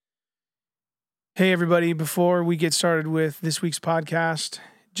Hey, everybody. Before we get started with this week's podcast,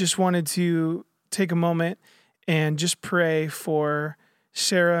 just wanted to take a moment and just pray for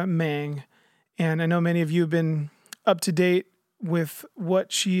Sarah Mang. And I know many of you have been up to date with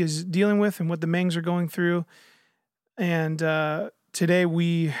what she is dealing with and what the Mangs are going through. And today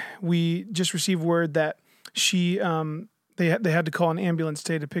we just received word that she they had to call an ambulance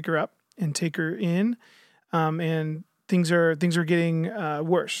today to pick her up and take her in. And things are getting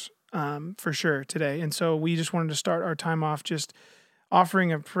worse. For sure today. And so we just wanted to start our time off just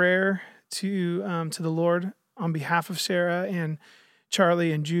offering a prayer to the Lord on behalf of Sarah and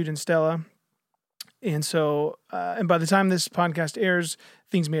Charlie and Jude and Stella. And so, and by the time this podcast airs,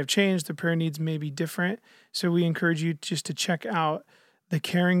 things may have changed. The prayer needs may be different. So we encourage you just to check out the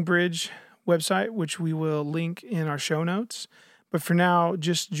Caring Bridge website, which we will link in our show notes. But for now,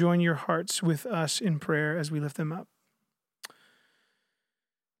 just join your hearts with us in prayer as we lift them up.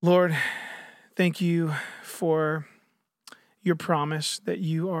 Lord, thank you for your promise that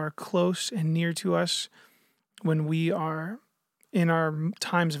you are close and near to us when we are in our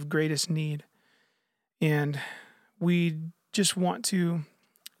times of greatest need. And we just want to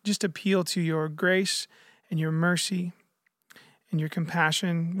just appeal to your grace and your mercy and your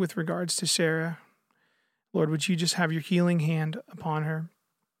compassion with regards to Sarah. Lord, would you just have your healing hand upon her?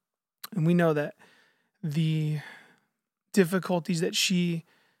 And we know that the difficulties that she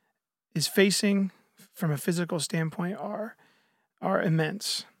is facing from a physical standpoint are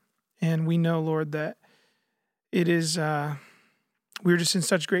immense. And we know, Lord, that it is, we're just in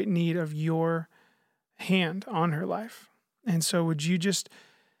such great need of your hand on her life. And so would you just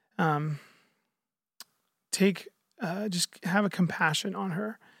just have a compassion on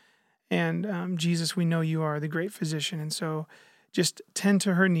her. And Jesus, we know you are the great physician. And so just tend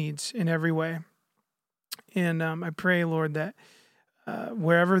to her needs in every way. And I pray, Lord, that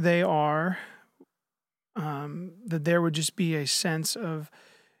wherever they are, that there would just be a sense of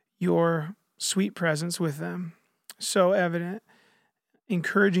your sweet presence with them, so evident,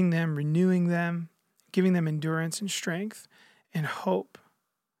 encouraging them, renewing them, giving them endurance and strength and hope,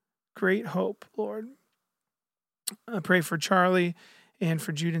 great hope, Lord. I pray for Charlie and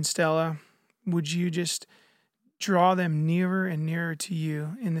for Jude and Stella. Would you just draw them nearer and nearer to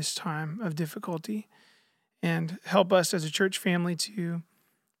you in this time of difficulty? And help us as a church family to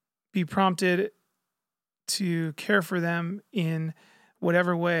be prompted to care for them in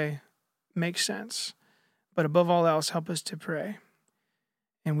whatever way makes sense. But above all else, help us to pray.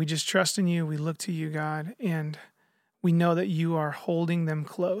 And we just trust in you. We look to you, God, and we know that you are holding them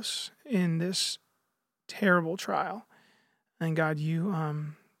close in this terrible trial. And God,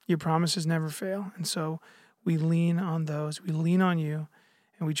 your promises never fail. And so we lean on those. We lean on you,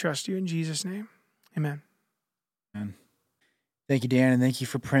 and we trust you in Jesus' name. Amen. Thank you, Dan, and thank you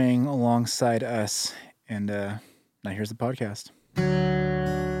for praying alongside us. And now here's the podcast.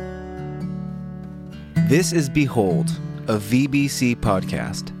 This is Behold, a VBC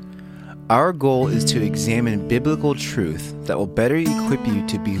podcast. Our goal is to examine biblical truth that will better equip you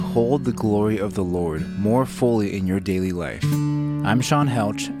to behold the glory of the Lord more fully in your daily life. I'm Sean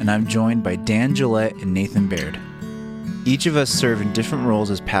Helch, and I'm joined by Dan Gillette and Nathan Baird. Each of us serve in different roles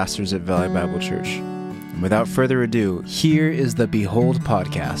as pastors at Valley Bible Church. Without further ado, here is the Behold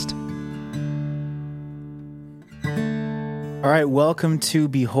podcast. All right, welcome to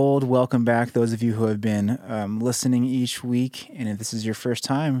Behold. Welcome back, those of you who have been listening each week. And if this is your first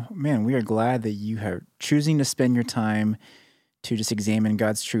time, man, we are glad that you are choosing to spend your time to just examine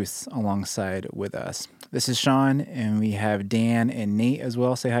God's truth alongside with us. This is Sean, and we have Dan and Nate as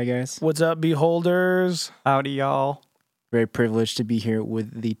well. Say hi, guys. What's up, Beholders? Howdy, y'all. Very privileged to be here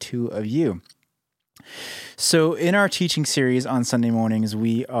with the two of you. So in our teaching series on Sunday mornings,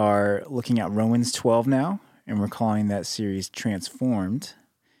 we are looking at Romans 12 now, and we're calling that series Transformed,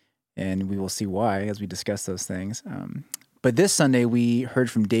 and we will see why as we discuss those things. But this Sunday, we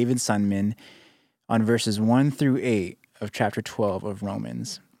heard from David Sunman on verses 1 through 8 of chapter 12 of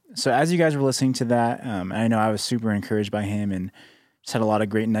Romans. So as you guys were listening to that, I know I was super encouraged by him and just had a lot of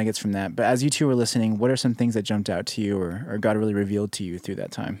great nuggets from that. But as you two were listening, what are some things that jumped out to you or God really revealed to you through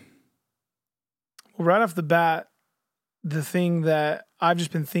that time? Well, right off the bat, the thing that I've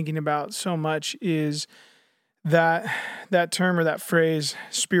just been thinking about so much is that term or that phrase,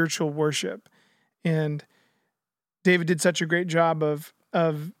 spiritual worship. And David did such a great job of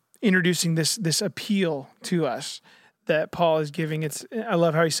introducing this appeal to us that Paul is giving. I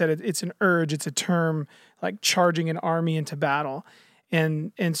love how he said it. It's an urge. It's a term like charging an army into battle.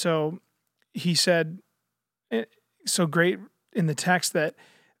 And so he said, so great in the text that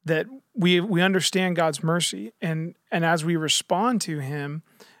we understand God's mercy, and as we respond to him,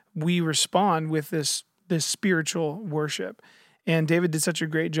 we respond with this spiritual worship. And David did such a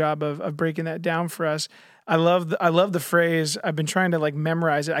great job of breaking that down for us. I love the phrase. I've been trying to like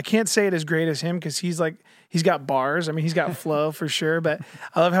memorize it. I can't say it as great as him because he's got bars. I mean, he's got flow for sure. But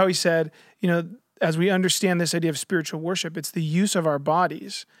I love how he said, as we understand this idea of spiritual worship, it's the use of our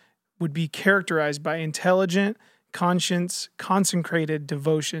bodies would be characterized by intelligent, consecrated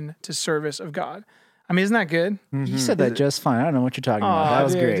devotion to service of God. I mean, isn't that good? You said that just fine. I don't know what you're talking about. That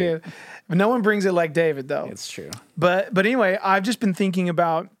was great. Dude. But no one brings it like David, though. It's true. But anyway, I've just been thinking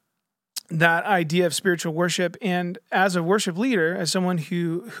about that idea of spiritual worship, and as a worship leader, as someone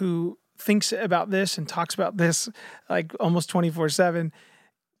who thinks about this and talks about this like almost 24/7,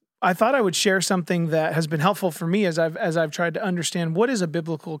 I thought I would share something that has been helpful for me as I've tried to understand what is a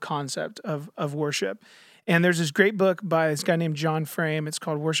biblical concept of worship. And there's this great book by this guy named John Frame. It's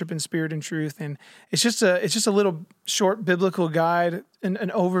called Worship in Spirit and Truth, and it's just a little short biblical guide, an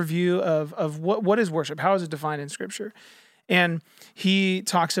overview of what is worship, how is it defined in Scripture, and he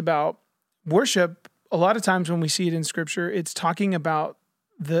talks about worship. A lot of times when we see it in Scripture, it's talking about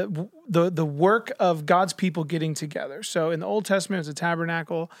the work of God's people getting together. So in the Old Testament, it's a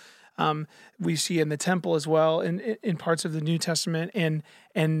tabernacle. We see in the temple as well, in parts of the New Testament, and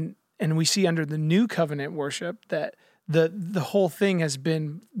we see under the New Covenant worship that the whole thing has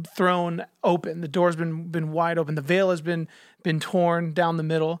been thrown open. The door's been wide open. The veil has been torn down the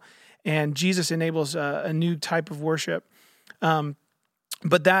middle, and Jesus enables a new type of worship.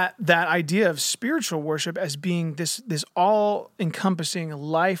 But that idea of spiritual worship as being this all-encompassing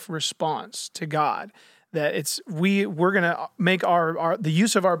life response to God, that we're going to make the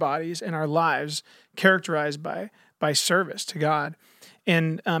use of our bodies and our lives characterized by service to God.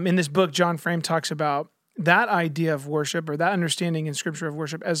 And in this book, John Frame talks about that idea of worship, or that understanding in Scripture of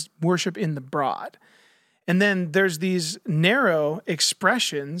worship, as worship in the broad. And then there's these narrow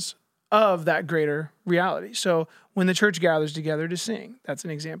expressions of that greater reality. So when the church gathers together to sing, that's an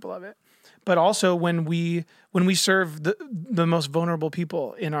example of it. But also when we serve the most vulnerable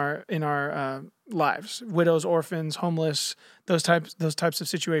people in our lives, widows, orphans, homeless, those types of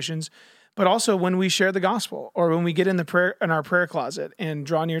situations. But also when we share the gospel, or when we get in our prayer closet and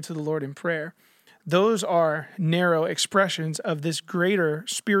draw near to the Lord in prayer, those are narrow expressions of this greater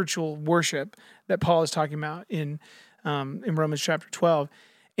spiritual worship that Paul is talking about in Romans chapter 12.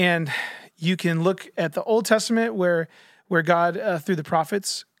 And you can look at the Old Testament where God through the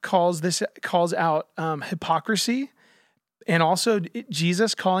prophets calls out hypocrisy, and also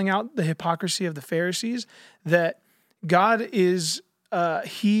Jesus calling out the hypocrisy of the Pharisees. That God is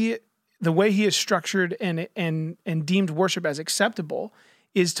the way he is structured and deemed worship as acceptable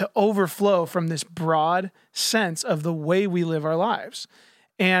is to overflow from this broad sense of the way we live our lives.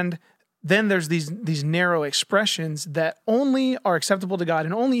 And then there's these narrow expressions that only are acceptable to God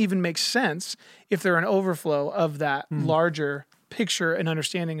and only even make sense if they're an overflow of that larger picture and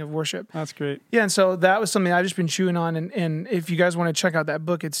understanding of worship. That's great. Yeah, and so that was something I've just been chewing on, and if you guys want to check out that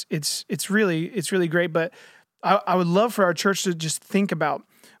book, it's really great. But I would love for our church to just think about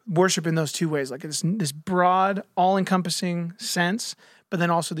worship in those two ways, like this broad, all-encompassing sense, but then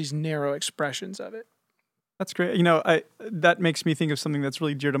also these narrow expressions of it. That's great. That makes me think of something that's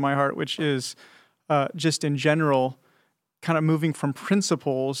really dear to my heart, which is just in general, kind of moving from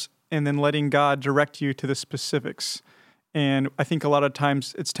principles and then letting God direct you to the specifics. And I think a lot of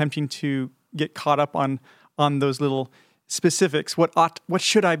times it's tempting to get caught up on those little specifics. What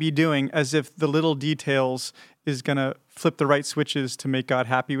should I be doing, as if the little details is going to flip the right switches to make God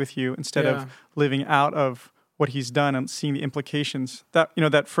happy with you, instead of living out of what he's done and seeing the implications.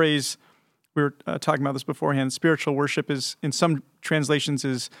 That phrase, we were talking about this beforehand, spiritual worship is, in some translations,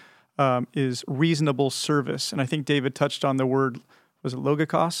 is reasonable service. And I think David touched on the word, was it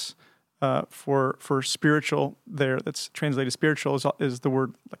logikos? For spiritual there, that's translated spiritual, is the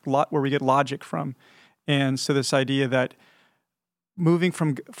word where we get logic from. And so this idea that moving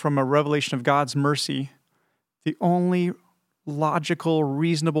from a revelation of God's mercy, the only logical,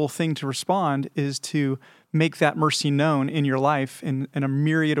 reasonable thing to respond is to make that mercy known in your life in a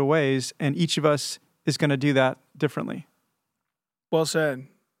myriad of ways, and each of us is going to do that differently. Well said.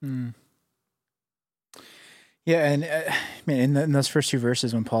 Yeah, and in those first two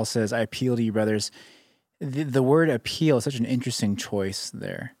verses, when Paul says, "I appeal to you, brothers," the word "appeal" is such an interesting choice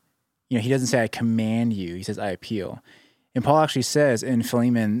there. He doesn't say, "I command you." He says, "I appeal." And Paul actually says in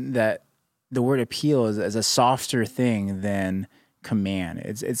Philemon that the word "appeal" is a softer thing than command.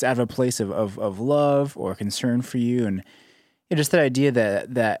 It's out of a place of love or concern for you, and just that idea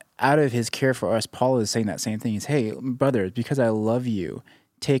that out of his care for us, Paul is saying that same thing. He's, "Hey, brothers, because I love you,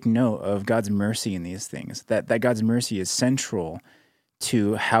 take note of God's mercy in these things, that God's mercy is central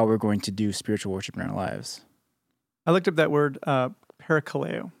to how we're going to do spiritual worship in our lives. I looked up that word,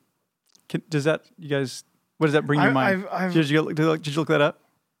 parakaleo. Does that, you guys, what does that bring to your mind? Did you look that up?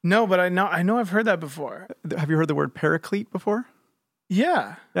 No, but I know I've heard that before. Have you heard the word paraclete before?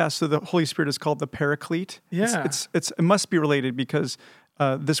 Yeah. Yeah, so the Holy Spirit is called the Paraclete. Yeah. It must be related because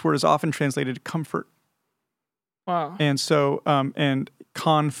this word is often translated comfort. Wow. And so, and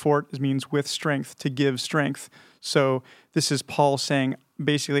confort means with strength, to give strength. So this is Paul saying,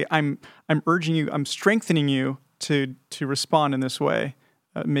 basically, I'm urging you, I'm strengthening you to respond in this way.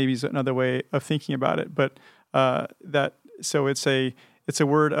 Maybe is another way of thinking about it, but so it's a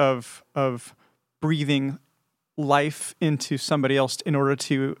word of breathing life into somebody else in order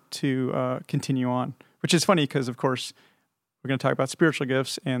to continue on. Which is funny because, of course, we're going to talk about spiritual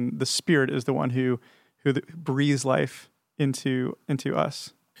gifts, and the Spirit is the one who breathes life into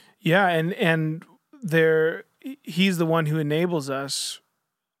us. Yeah, and he's the one who enables us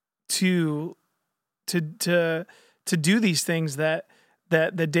to do these things that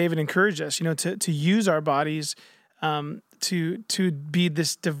David encouraged us, to use our bodies to be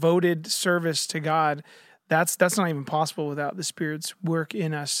this devoted service to God. That's not even possible without the Spirit's work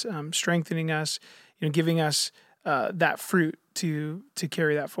in us, strengthening us, giving us that fruit to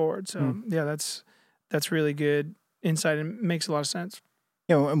carry that forward. So yeah, that's really good insight and makes a lot of sense.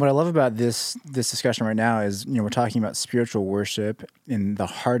 And what I love about this discussion right now is, we're talking about spiritual worship and the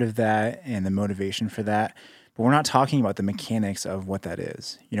heart of that and the motivation for that. But we're not talking about the mechanics of what that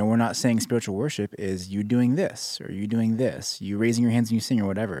is. We're not saying spiritual worship is you doing this or you doing this, you raising your hands and you sing or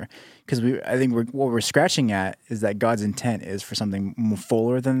whatever. Because I think what we're scratching at is that God's intent is for something more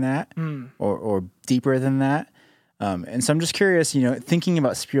fuller than that or deeper than that. And so I'm just curious, thinking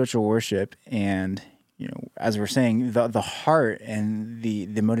about spiritual worship and, as we're saying, the heart and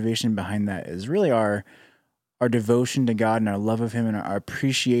the motivation behind that is really our devotion to God and our love of Him and our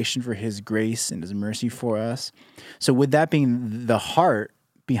appreciation for His grace and His mercy for us. So with that being the heart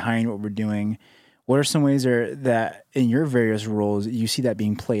behind what we're doing, what are some ways that in your various roles you see that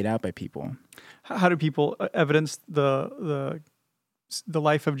being played out by people? How do people evidence the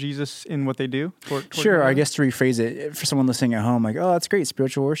life of Jesus in what they do? Sure, I guess to rephrase it, for someone listening at home, like, oh, that's great,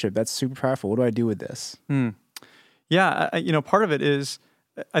 spiritual worship, that's super powerful. What do I do with this? Yeah, part of it is,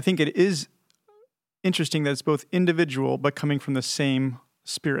 I think it is interesting that it's both individual but coming from the same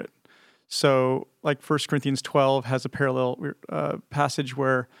Spirit. So, like 1 Corinthians 12 has a parallel passage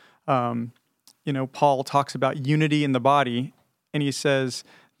where, Paul talks about unity in the body, and he says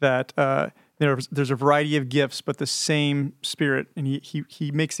that there's a variety of gifts, but the same Spirit, and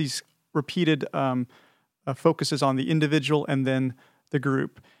he makes these repeated focuses on the individual and then the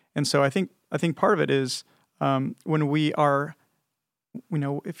group. And so I think part of it is when we are,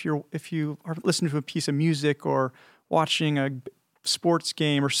 if you are listening to a piece of music or watching a sports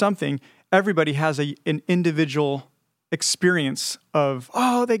game or something, everybody has an individual experience of,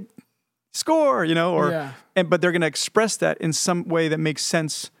 oh, they score, but they're going to express that in some way that makes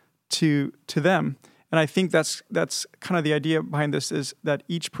sense to them. And I think that's kind of the idea behind this, is that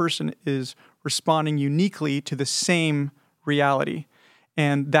each person is responding uniquely to the same reality.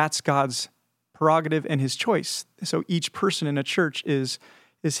 And that's God's prerogative and His choice. So each person in a church is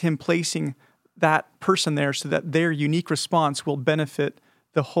Him placing that person there so that their unique response will benefit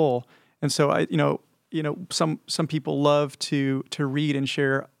the whole. And so some people love to read and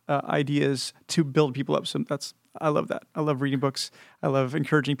share ideas to build people up. So I love that. I love reading books. I love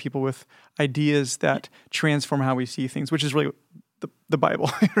encouraging people with ideas that transform how we see things, which is really the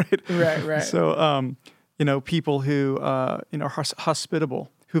Bible, right? Right. So, people who are hospitable,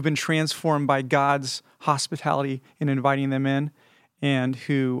 who've been transformed by God's hospitality in inviting them in, and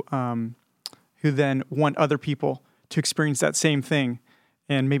who then want other people to experience that same thing.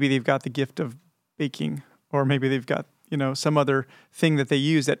 And maybe they've got the gift of baking, or maybe they've got, some other thing that they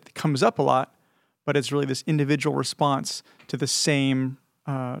use that comes up a lot, but it's really this individual response to the same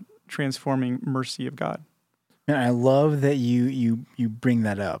transforming mercy of God. And I love that you bring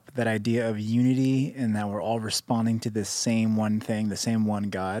that up, that idea of unity and that we're all responding to the same one thing, the same one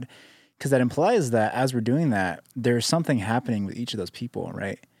God, because that implies that as we're doing that, there's something happening with each of those people,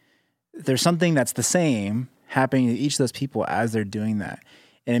 right? There's something that's the same happening to each of those people as they're doing that.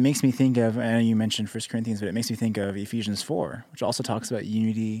 And it makes me think of, I know you mentioned 1 Corinthians, but it makes me think of Ephesians 4, which also talks about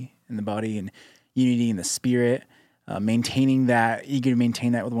unity in the body and unity in the Spirit, maintaining that, eager to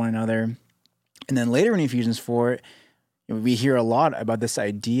maintain that with one another. And then later in Ephesians 4, we hear a lot about this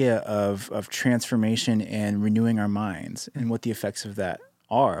idea of transformation and renewing our minds and what the effects of that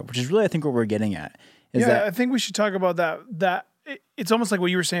are, which is really, I think, what we're getting at. I think we should talk about that. It's almost like what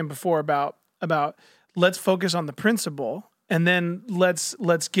you were saying before about let's focus on the principle and then let's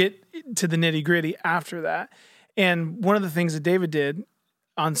get to the nitty-gritty after that. And one of the things that David did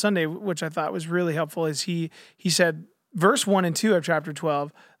on Sunday, which I thought was really helpful, is he said, verse 1 and 2 of chapter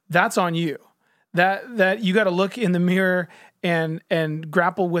 12, that's on you. That you got to look in the mirror and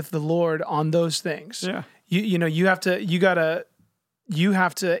grapple with the Lord on those things. Yeah. You have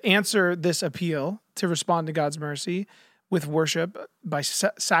to answer this appeal to respond to God's mercy with worship by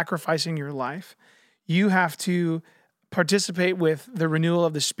sacrificing your life. You have to participate with the renewal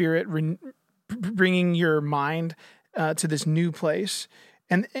of the Spirit, bringing your mind to this new place,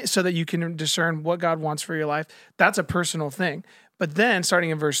 and so that you can discern what God wants for your life. That's a personal thing. But then, starting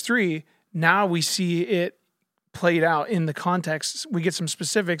in verse 3, now we see it played out in the context. We get some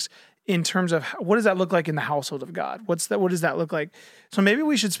specifics in terms of what does that look like in the household of God? What does that look like? So maybe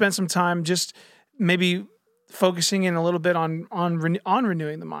we should spend some time just maybe focusing in a little bit on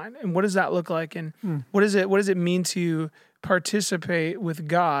renewing the mind, and what does that look like, and what does it mean to participate with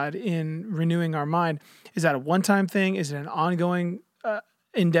God in renewing our mind? Is that a one-time thing? Is it an ongoing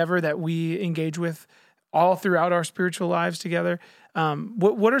endeavor that we engage with all throughout our spiritual lives together?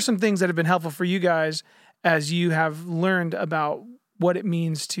 What are some things that have been helpful for you guys as you have learned about what it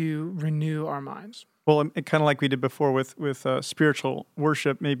means to renew our minds? Well, kind of like we did before with spiritual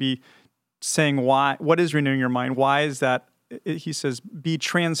worship, maybe saying what is renewing your mind? Why is that? He says, be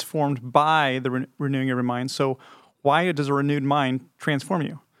transformed by the renewing of your mind. So why does a renewed mind transform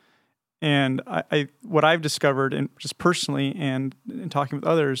you? And what I've discovered, and just personally and in talking with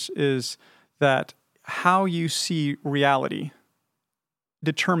others, is that how you see reality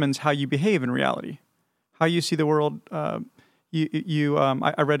determines how you behave in reality. How you see the world. I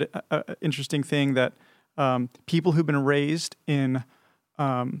read an interesting thing that people who've been raised in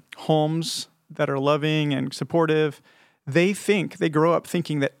homes that are loving and supportive, they grow up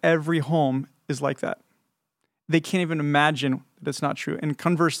thinking that every home is like that. They can't even imagine that it's not true. And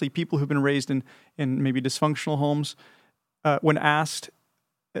conversely, people who've been raised in maybe dysfunctional homes, when asked,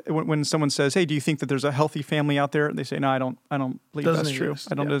 when someone says, "Hey, do you think that there's a healthy family out there?" They say, "No, I don't believe Doesn't that's true.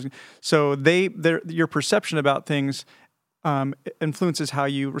 exist. I don't." Yeah. So your perception about things influences how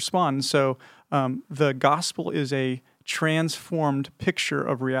you respond. So the gospel is a transformed picture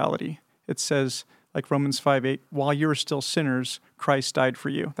of reality. It says, like Romans 5:8, while you were still sinners, Christ died for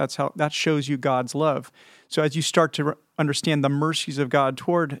you. That shows you God's love. So as you start to understand the mercies of God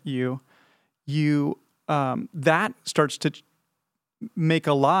toward you, that starts to make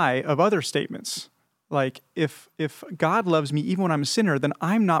a lie of other statements. Like if God loves me even when I'm a sinner, then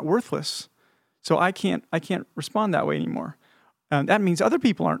I'm not worthless. So I can't respond that way anymore. That means other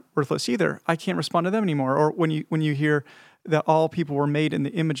people aren't worthless either. I can't respond to them anymore. Or when you hear that all people were made in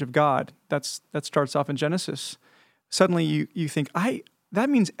the image of God, that starts off in Genesis. Suddenly you think, that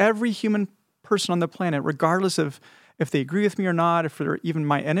means every human person on the planet, regardless of if they agree with me or not, if they're even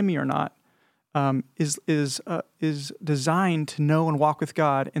my enemy or not, is designed to know and walk with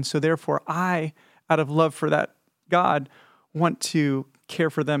God. And so therefore I, out of love for that God, want to care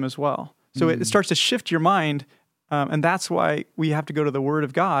for them as well. So it starts to shift your mind. And that's why we have to go to the Word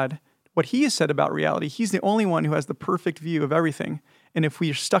of God. What He has said about reality, He's the only one who has the perfect view of everything. And if we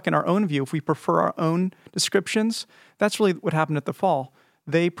are stuck in our own view, if we prefer our own descriptions, that's really what happened at the fall.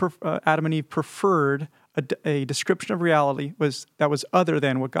 Adam and Eve preferred a description of reality that was other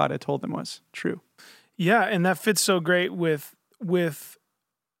than what God had told them was true. Yeah, and that fits so great with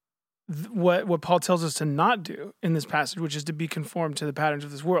what Paul tells us to not do in this passage, which is to be conformed to the patterns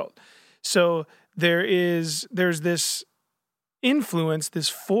of this world. So there's this influence, this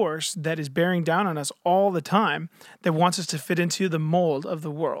force that is bearing down on us all the time that wants us to fit into the mold of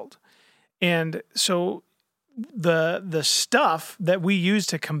the world. And so the stuff that we use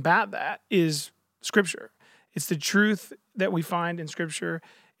to combat that is Scripture. It's the truth that we find in Scripture.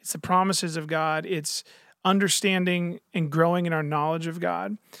 It's the promises of God. It's understanding and growing in our knowledge of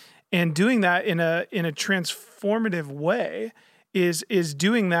God. And doing that in a transformative way is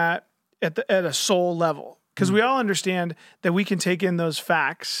doing that at a soul level. Because we all understand that we can take in those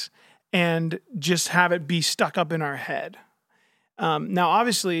facts and just have it be stuck up in our head. Now,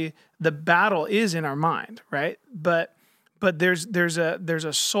 obviously, the battle is in our mind, right? But there's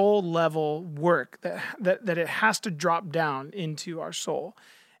a soul level work that it has to drop down into our soul.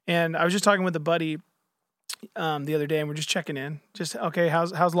 And I was just talking with a buddy the other day, and we're just checking in. Just, okay,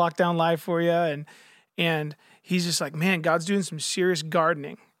 how's lockdown life for you? And he's just like, man, God's doing some serious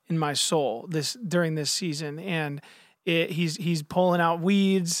gardening in my soul during this season, and he's pulling out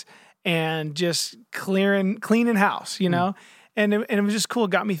weeds and just cleaning house, you know. And it was just cool.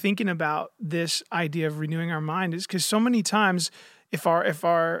 It got me thinking about this idea of renewing our mind, is because so many times if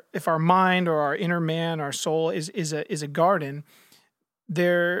our mind or our inner man, our soul is a garden,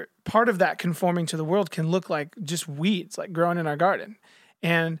 there part of that conforming to the world can look like just weeds like growing in our garden.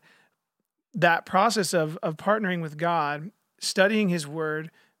 And that process of partnering with God, studying his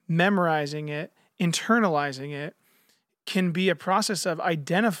word, memorizing it, internalizing it, can be a process of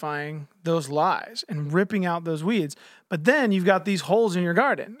identifying those lies and ripping out those weeds. But then you've got these holes in your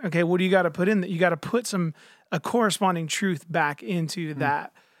garden. Okay, what do you got to put in? That you got to put a corresponding truth back into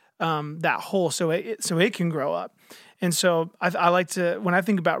that hole so it can grow up. And so I like to, when I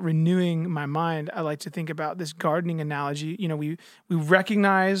think about renewing my mind, I like to think about this gardening analogy. You know, we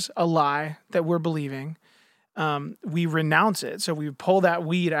recognize a lie that we're believing. We renounce it. So we pull that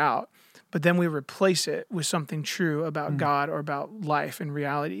weed out, but then we replace it with something true about God or about life and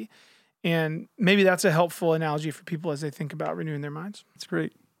reality. And maybe that's a helpful analogy for people as they think about renewing their minds. That's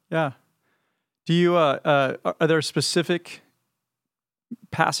great. Yeah. Do you, are there specific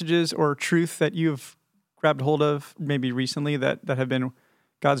passages or truth that you've grabbed hold of maybe recently that have been,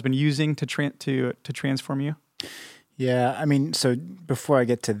 God's been using to transform you? Yeah. I mean, so before I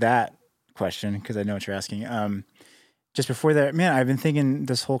get to that question, because I know what you're asking, just before that, man, I've been thinking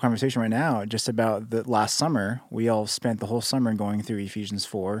this whole conversation right now just about the last summer. We all spent the whole summer going through Ephesians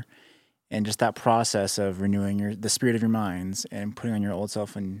 4 and just that process of renewing the spirit of your minds and putting on your old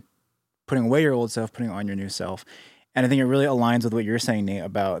self and putting away your old self, putting on your new self. And I think it really aligns with what you're saying, Nate,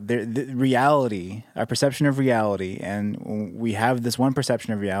 about the reality, our perception of reality. And we have this one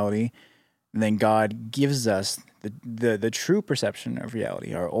perception of reality, and then God gives us the true perception of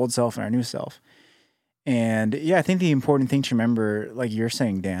reality, our old self and our new self. And yeah, I think the important thing to remember, like you're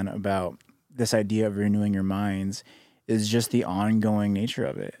saying, Dan, about this idea of renewing your minds is just the ongoing nature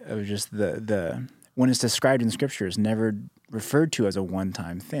of it, of just the when it's described in Scripture, is never referred to as a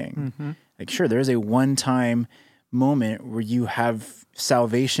one-time thing. Mm-hmm. Like, sure, there is a one-time moment where you have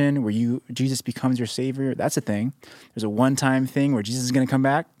salvation, where Jesus becomes your Savior. That's a thing. There's a one-time thing where Jesus is going to come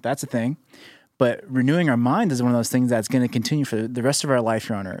back. That's a thing. But renewing our mind is one of those things that's going to continue for the rest of our life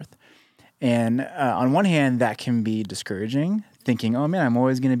here on earth. And on one hand, that can be discouraging, thinking, oh man, I'm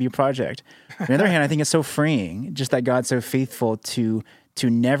always going to be a project. On the other hand, I think it's so freeing, just that God's so faithful to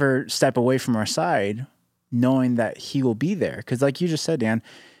never step away from our side, knowing that he will be there. Because like you just said, Dan,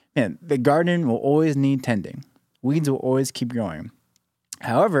 man, the garden will always need tending. Weeds will always keep growing.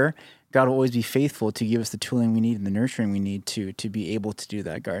 However, God will always be faithful to give us the tooling we need and the nurturing we need to be able to do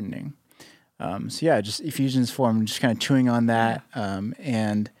that gardening. So yeah, just Ephesians 4, I'm just kind of chewing on that.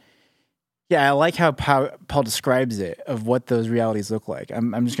 And yeah, I like how Paul describes it, of what those realities look like.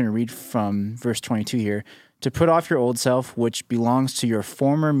 I'm just going to read from verse 22 here. To put off your old self, which belongs to your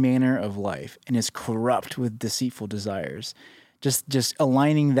former manner of life and is corrupt with deceitful desires. Just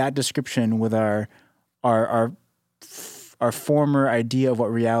aligning that description with our former idea of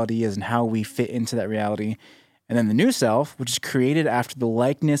what reality is and how we fit into that reality. And then the new self, which is created after the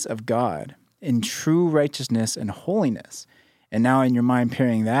likeness of God in true righteousness and holiness. And now in your mind,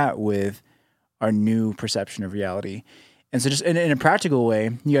 pairing that with our new perception of reality. And so just in a practical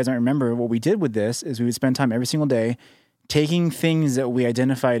way, you guys might remember what we did with this is we would spend time every single day taking things that we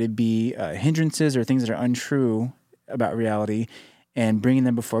identify to be hindrances or things that are untrue about reality and bringing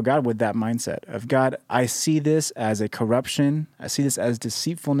them before God with that mindset of, God, I see this as a corruption. I see this as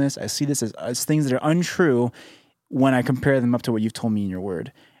deceitfulness. I see this as things that are untrue when I compare them up to what you've told me in your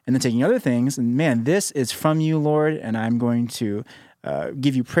word. And then taking other things, and man, this is from you, Lord, and I'm going to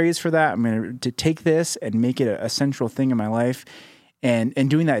give you praise for that. I'm going to take this and make it a central thing in my life. And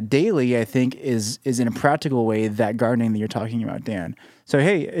doing that daily, I think, is in a practical way that gardening that you're talking about, Dan. So,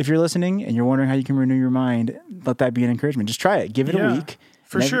 hey, if you're listening and you're wondering how you can renew your mind, let that be an encouragement. Just try it. Give it a week.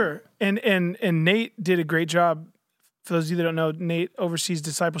 For sure. And Nate did a great job. For those of you that don't know, Nate oversees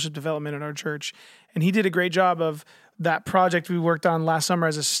discipleship development at our church. And he did a great job of that project we worked on last summer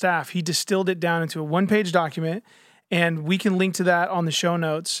as a staff. He distilled it down into a one-page document, and we can link to that on the show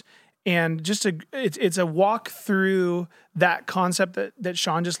notes. And just it's a walk through that concept that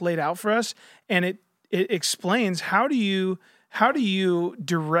Sean just laid out for us, and it explains how do you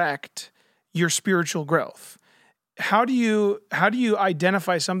direct your spiritual growth. How do you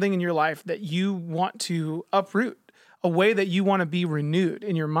identify something in your life that you want to uproot, a way that you want to be renewed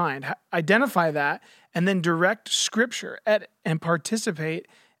in your mind? Identify that, and then direct Scripture and participate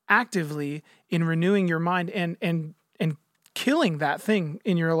actively in renewing your mind and killing that thing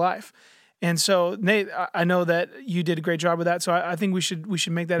in your life. And so, Nate, I know that you did a great job with that. So I think we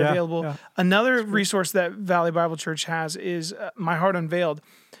should make that available. Yeah. Another resource that Valley Bible Church has is My Heart Unveiled.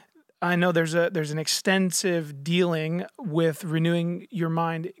 I know there's an extensive dealing with renewing your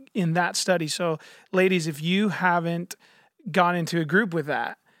mind in that study. So, ladies, if you haven't gone into a group with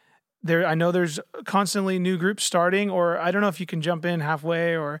that. I know there's constantly new groups starting, or I don't know if you can jump in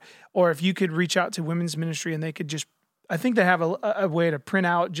halfway, or if you could reach out to women's ministry and they could just, I think they have a way to print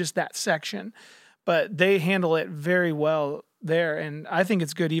out just that section, but they handle it very well there. And I think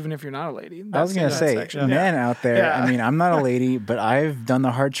it's good even if you're not a lady. I was going to say, men out there, Yeah. I mean, I'm not a lady, but I've done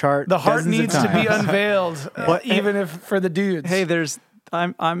the heart chart. The heart dozens of needs to be times. unveiled, even if for the dudes. Hey,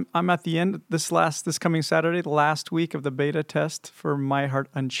 I'm at the end this coming Saturday, the last week of the beta test for My Heart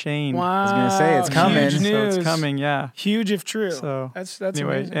Unchained. Wow. I was going to say, it's coming. Huge So news. it's coming, yeah. Huge if true. So that's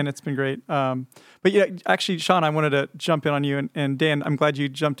anyway, amazing. and it's been great. But yeah, actually, Sean, I wanted to jump in on you, and Dan, I'm glad you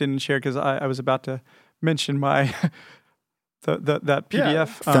jumped in and shared, because I was about to mention my that PDF.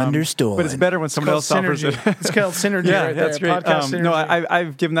 Thunderstorm. But it's better when someone else offers it. It's called synergy. Yeah, right that's there. great. Podcast synergy. No,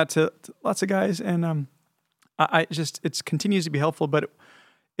 I've given that to lots of guys, and I just it continues to be helpful. But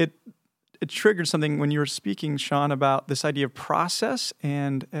it triggered something when you were speaking, Sean, about this idea of process,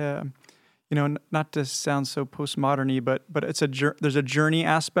 and not to sound so postmodern-y, but there's a journey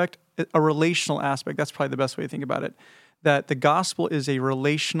aspect, a relational aspect. That's probably the best way to think about it. That the gospel is a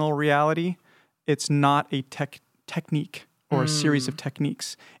relational reality. It's not a technique or a series of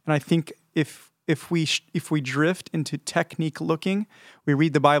techniques. And I think if we drift into technique looking, we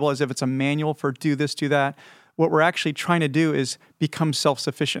read the Bible as if it's a manual for do this, do that. What we're actually trying to do is become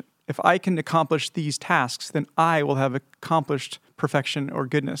self-sufficient. If I can accomplish these tasks, then I will have accomplished perfection or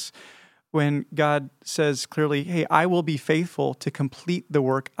goodness. When God says clearly, hey, I will be faithful to complete the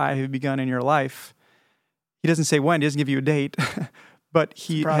work I have begun in your life, he doesn't say when, he doesn't give you a date, but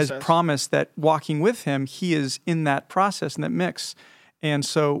he has promised that walking with him, he is in that process, in that mix. And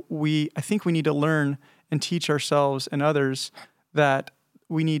so I think we need to learn and teach ourselves and others that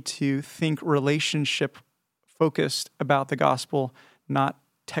we need to think relationship focused about the gospel, not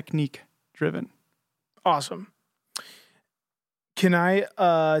technique driven. Awesome. Can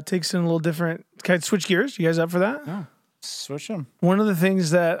I take some a little different? Can I switch gears? You guys up for that? Yeah. Switch them. One of the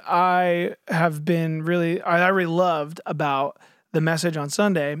things that I have been I really loved about the message on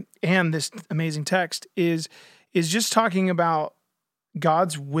Sunday and this amazing text is just talking about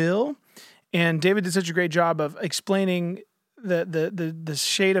God's will. And David did such a great job of explaining the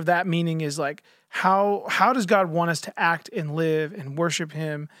shade of that meaning is like, how does God want us to act and live and worship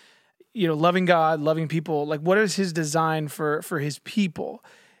him? Loving God, loving people, like what is his design for his people?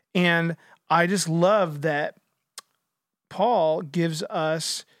 And I just love that Paul gives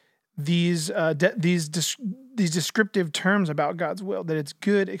us these descriptive terms about God's will, that it's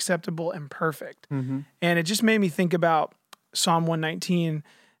good, acceptable, and perfect. Mm-hmm. And it just made me think about Psalm 119,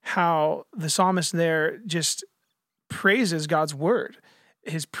 how the psalmist there just praises God's word,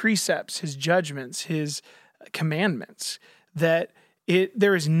 his precepts, his judgments, his commandments, that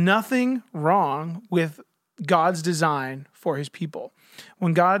there is nothing wrong with God's design for his people.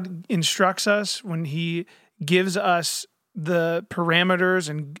 When God instructs us, when he gives us the parameters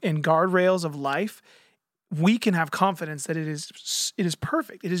and guardrails of life, we can have confidence that it is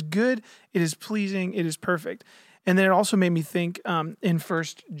perfect. It is good. It is pleasing. It is perfect. And then it also made me think in 1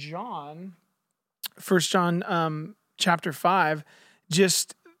 John chapter 5,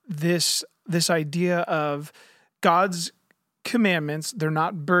 just this idea of God's commandments, they're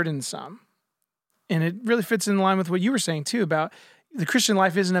not burdensome. And it really fits in line with what you were saying too, about the Christian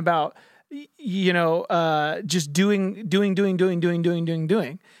life isn't about just doing.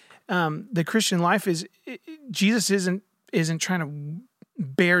 The Christian life is Jesus isn't trying to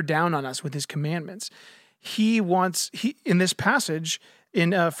bear down on us with his commandments. He in this passage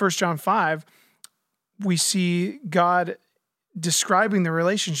in 1 John 5, we see God describing the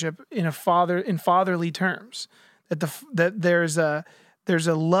relationship in fatherly terms. That there's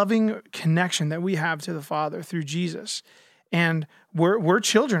a loving connection that we have to the Father through Jesus. And we're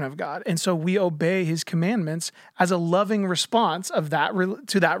children of God, and so we obey his commandments as a loving response of that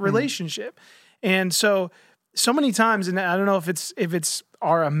to that relationship. And so many times, and I don't know if it's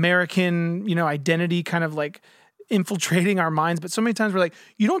our American, identity kind of like infiltrating our minds, but so many times we're like,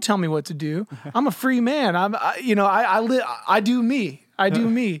 you don't tell me what to do. I'm a free man. I do me. I do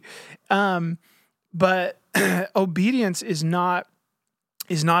me. But obedience is not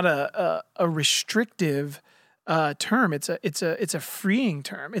a restrictive term. It's a freeing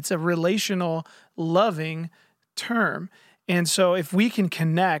term. It's a relational, loving term. And so if we can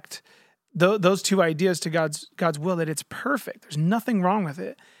connect those two ideas to God's will, that it's perfect, there's nothing wrong with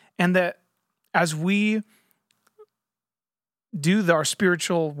it, and that as we do our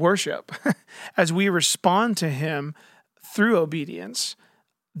spiritual worship, as we respond to him through obedience,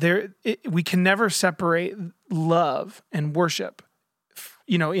 we can never separate love and worship,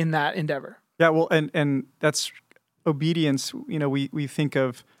 in that endeavor. Yeah, well, and that's obedience, we think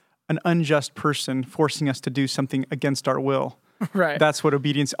of an unjust person forcing us to do something against our will. Right. That's what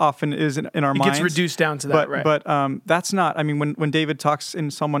obedience often is in our minds. It gets reduced down to that, right? But that's not. I mean, when David talks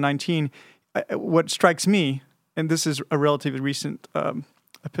in Psalm 119, what strikes me, and this is a relatively recent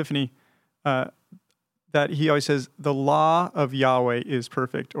epiphany, that he always says, the law of Yahweh is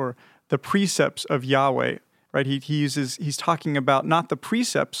perfect, or the precepts of Yahweh, right? He's talking about not the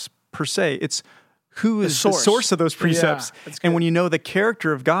precepts per se, it's who is the source of those precepts. Yeah, and when you know the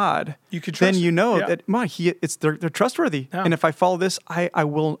character of God, you can then you know yeah. that they're trustworthy. Yeah. And if I follow this, I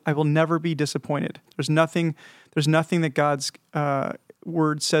will never be disappointed. There's nothing that God's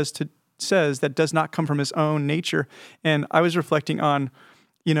word says that does not come from his own nature. And I was reflecting on,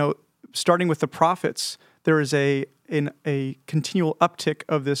 starting with the prophets, there is a continual uptick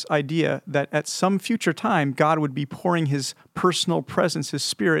of this idea that at some future time, God would be pouring his personal presence, his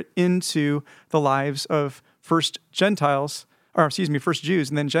spirit, into the lives of first Jews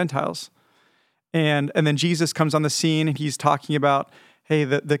and then Gentiles. And then Jesus comes on the scene and he's talking about, hey,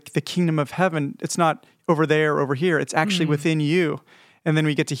 the kingdom of heaven, it's not over there or over here, it's actually within you. And then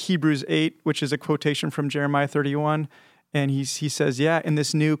we get to Hebrews 8, which is a quotation from Jeremiah 31. And he says, in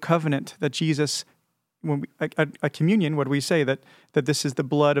this new covenant that Jesus, when a communion, what do we say? That this is the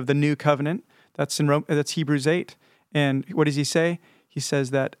blood of the new covenant. That's that's Hebrews 8. And what does he say? He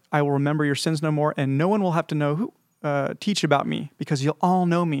says that I will remember your sins no more, and no one will have to know who teach about me, because you'll all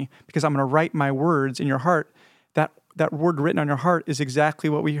know me, because I'm going to write my words in your heart. That word written on your heart is exactly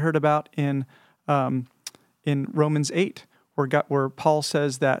what we heard about in Romans 8, where Paul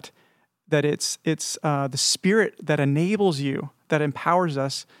says that it's the Spirit that enables you, that empowers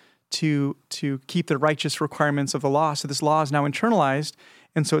us to keep the righteous requirements of the law. So this law is now internalized,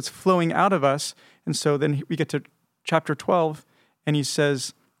 and so it's flowing out of us. And so then we get to chapter 12, and he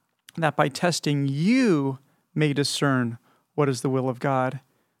says that by testing you may discern what is the will of God,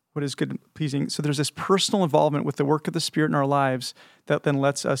 what is good and pleasing. So there's this personal involvement with the work of the Spirit in our lives that then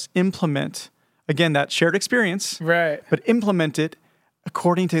lets us implement, again, that shared experience, right? But implement it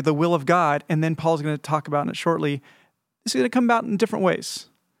according to the will of God. And then Paul's going to talk about it shortly. It's going to come about in different ways.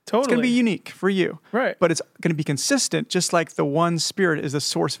 Totally. It's going to be unique for you. Right. But it's going to be consistent, just like the one Spirit is the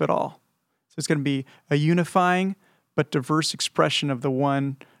source of it all. So it's going to be a unifying but diverse expression of the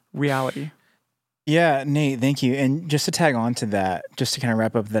one reality. Yeah, Nate, thank you. And just to tag on to that, just to kind of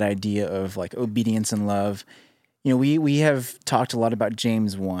wrap up that idea of like obedience and love, we have talked a lot about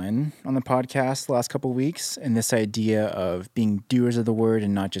James 1 on the podcast the last couple of weeks, and this idea of being doers of the word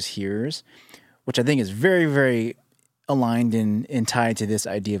and not just hearers, which I think is very, very aligned and tied to this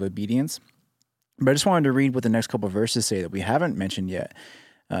idea of obedience. But I just wanted to read what the next couple of verses say that we haven't mentioned yet.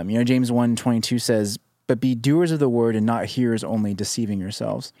 James 1:22 says, "But be doers of the word and not hearers only, deceiving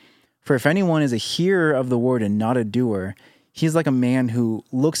yourselves. For if anyone is a hearer of the word and not a doer, he is like a man who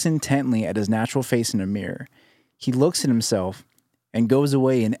looks intently at his natural face in a mirror. He looks at himself and goes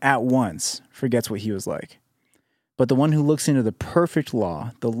away and at once forgets what he was like. But the one who looks into the perfect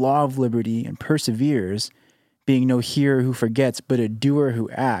law, the law of liberty, and perseveres, being no hearer who forgets, but a doer who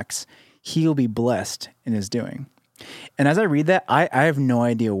acts, he will be blessed in his doing." And as I read that, I have no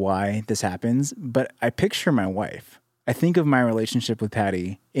idea why this happens, but I picture my wife. I think of my relationship with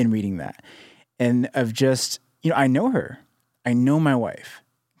Patty in reading that. And of just, I know her. I know my wife.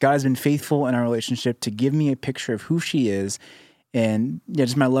 God has been faithful in our relationship to give me a picture of who she is and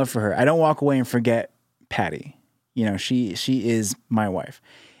just my love for her. I don't walk away and forget Patty. She is my wife.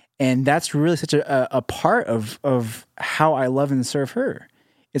 And that's really such a part of how I love and serve her.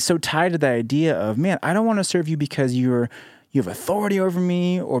 It's so tied to the idea of, man, I don't want to serve you because you have authority over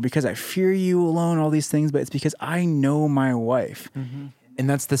me or because I fear you alone, all these things, but it's because I know my wife. Mm-hmm. And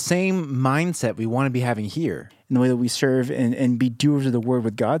that's the same mindset we want to be having here. In the way that we serve and be doers of the word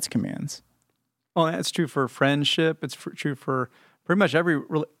with God's commands. Well, that's true for friendship. It's true for pretty much every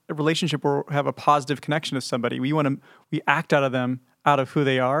relationship where we have a positive connection to somebody. We act out of them, out of who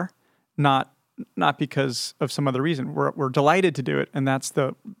they are, not because of some other reason. We're delighted to do it, and that's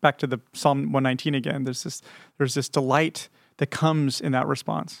back to the Psalm 119 again. There's this delight that comes in that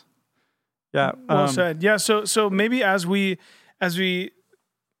response. Yeah. Well said. Yeah. So maybe as we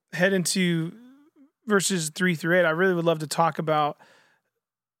head into verses 3 through 8, I really would love to talk about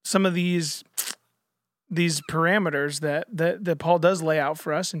some of these parameters that Paul does lay out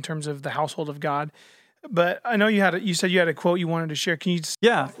for us in terms of the household of God. But I know you said you had a quote you wanted to share. Can you?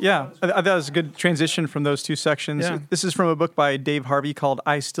 Yeah. I thought that was a good transition from those two sections. Yeah. This is from a book by Dave Harvey called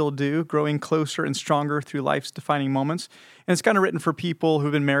 "I Still Do: Growing Closer and Stronger Through Life's Defining Moments," and it's kind of written for people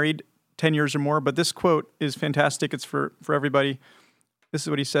who've been married 10 years or more. But this quote is fantastic. It's for everybody. This is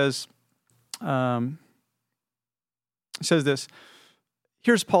what he says. It says this.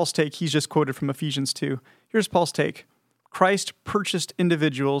 Here's Paul's take. He's just quoted from Ephesians 2. Here's Paul's take. Christ purchased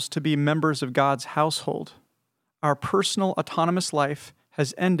individuals to be members of God's household. Our personal autonomous life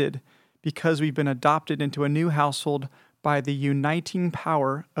has ended because we've been adopted into a new household by the uniting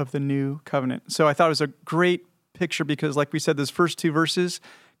power of the new covenant. So I thought it was a great picture because, like we said, those first two verses,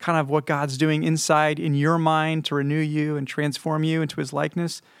 kind of what God's doing inside in your mind to renew you and transform you into his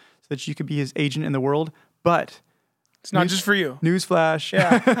likeness so that you could be his agent in the world. But it's not just for you. Newsflash.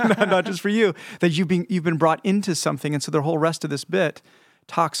 Yeah. not just for you. That you've been brought into something. And so the whole rest of this bit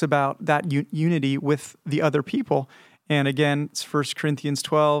talks about that unity with the other people. And again, it's 1 Corinthians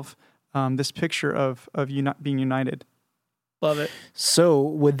 12, this picture of you not being united. Love it. So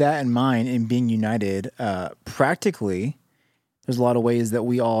with that in mind, in being united, practically, there's a lot of ways that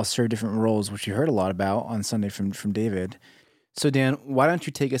we all serve different roles, which you heard a lot about on Sunday from David. So, Dan, why don't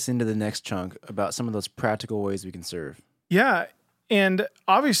you take us into the next chunk about some of those practical ways we can serve? Yeah. And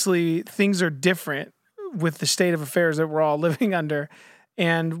obviously, things are different with the state of affairs that we're all living under.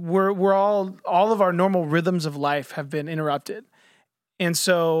 And we're all of our normal rhythms of life have been interrupted. And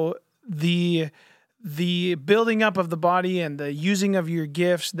so the building up of the body and the using of your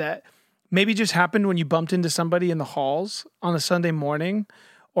gifts that maybe just happened when you bumped into somebody in the halls on a Sunday morning,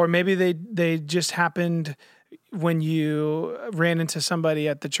 or maybe they just happened when you ran into somebody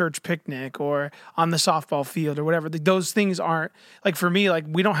at the church picnic or on the softball field or whatever. Those things aren't, like, for me, like,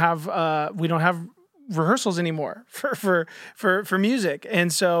 we don't have rehearsals anymore for music.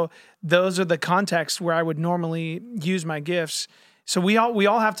 And so those are the contexts where I would normally use my gifts. So we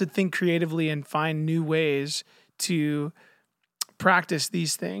all have to think creatively and find new ways to practice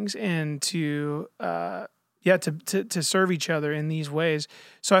these things and to serve each other in these ways.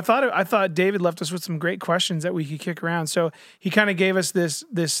 So I thought David left us with some great questions that we could kick around. So he kind of gave us this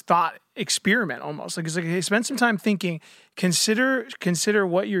thought experiment almost. Like, it's like, hey, spend some time thinking, consider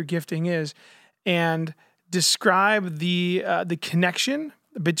what your gifting is, and describe the connection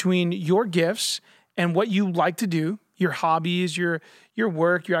between your gifts and what you like to do, your hobbies, your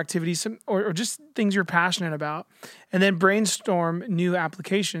work, your activities, or just things you're passionate about, and then brainstorm new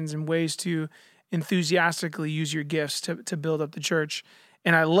applications and ways to enthusiastically use your gifts to build up the church.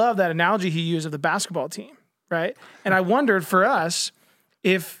 And I love that analogy he used of the basketball team, right? And I wondered for us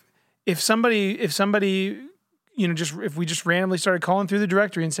if somebody if we just randomly started calling through the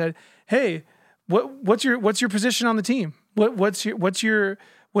directory and said, "Hey, what's your position on the team? What's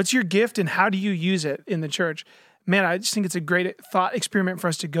your gift and how do you use it in the church?" Man, I just think it's a great thought experiment for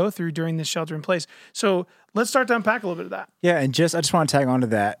us to go through during this shelter in place. So let's start to unpack a little bit of that. Yeah, and I just want to tag on to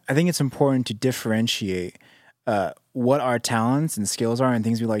that. I think it's important to differentiate what our talents and skills are and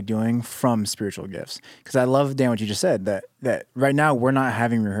things we like doing from spiritual gifts. Because I love, Dan, what you just said, that right now we're not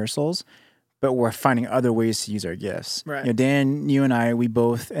having rehearsals, but we're finding other ways to use our gifts. Right. Dan, you and I, we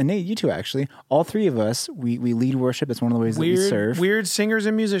both, and Nate, you too, actually, all three of us, we lead worship. That's one of the ways that we serve. Weird singers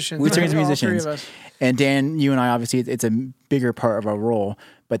and musicians. Weird singers and musicians. All three of us. And Dan, you and I, obviously, it's a bigger part of our role,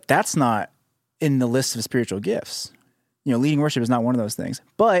 but that's not in the list of spiritual gifts. Leading worship is not one of those things.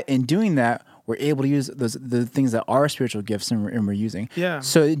 But in doing that, we're able to use the things that are spiritual gifts and we're using. Yeah.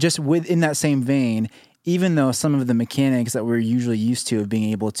 So just within that same vein, even though some of the mechanics that we're usually used to of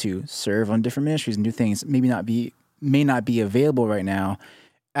being able to serve on different ministries and do things may not be available right now.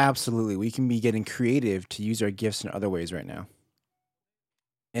 Absolutely. We can be getting creative to use our gifts in other ways right now.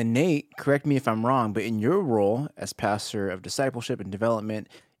 And Nate, correct me if I'm wrong, but in your role as pastor of discipleship and development,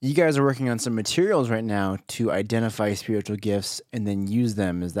 you guys are working on some materials right now to identify spiritual gifts and then use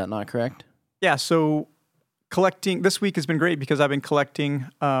them. Is that not correct? Yeah, so collecting, this week has been great because I've been collecting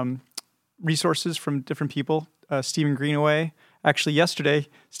resources from different people. Stephen Greenaway, actually yesterday,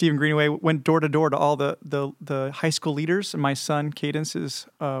 Stephen Greenaway went door to door to all the high school leaders, and my son Cadence is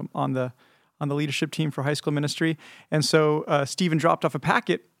on the leadership team for high school ministry. And so Stephen dropped off a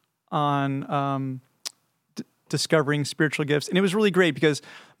packet on discovering spiritual gifts. And it was really great because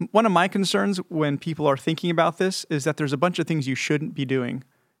one of my concerns when people are thinking about this is that there's a bunch of things you shouldn't be doing.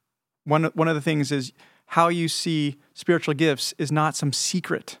 One of the things is how you see spiritual gifts is not some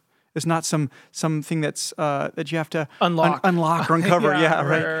secret. It's not something that's that you have to unlock or uncover. Yeah,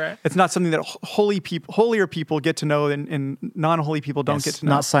 right. It's not something that holier people get to know, and non-holy people don't get to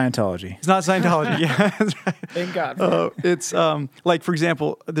know. Not Scientology. It's not Scientology. Yeah, that's right. Thank God. It's like, for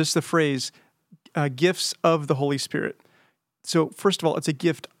example, there's the phrase "gifts of the Holy Spirit." So first of all, it's a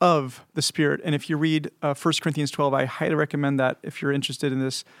gift of the Spirit, and if you read 1 Corinthians 12, I highly recommend that if you're interested in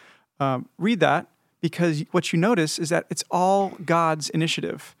this, read that, because what you notice is that it's all God's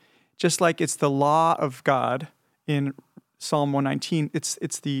initiative. Just like it's the law of God in Psalm 119, it's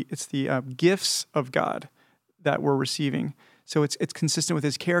the gifts of God that we're receiving. So it's consistent with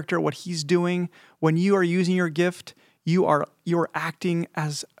his character, what he's doing. When you are using your gift, you are acting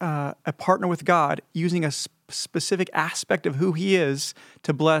as a partner with God, using a specific aspect of who he is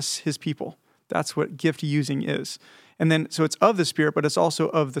to bless his people. That's what gift using is. And then, so it's of the Spirit, but it's also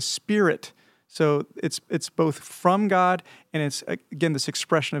of the Spirit. So it's both from God, and it's, again, this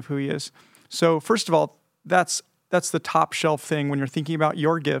expression of who he is. So first of all, that's the top shelf thing when you're thinking about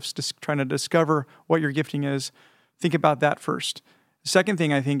your gifts, just trying to discover what your gifting is. Think about that first. The second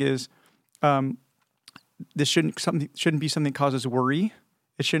thing I think is this shouldn't be something that causes worry.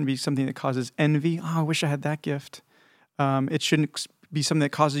 It shouldn't be something that causes envy. Oh, I wish I had that gift. It shouldn't be something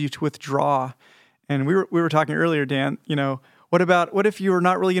that causes you to withdraw. And we were talking earlier, Dan, what if you were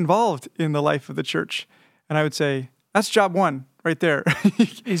not really involved in the life of the church? And I would say, that's job one right there.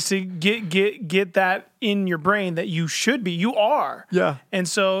 Is to get that in your brain that you should be, you are. Yeah. And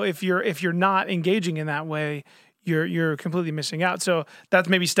so if you're not engaging in that way, you're completely missing out. So that's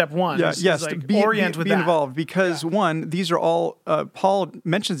maybe step one. Yeah, is to like be that. involved, because one, these are all Paul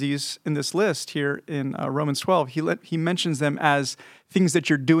mentions these in this list here in Romans 12. He mentions them as things that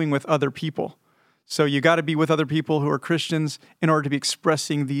you're doing with other people. So you got to be with other people who are Christians in order to be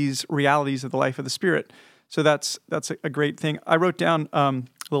expressing these realities of the life of the Spirit. So that's a great thing. I wrote down a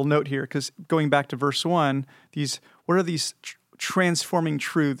little note here, because going back to verse 1, what are these transforming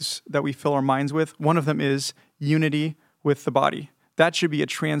truths that we fill our minds with? One of them is unity with the body. That should be a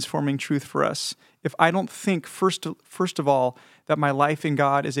transforming truth for us. If I don't think, first of all, that my life in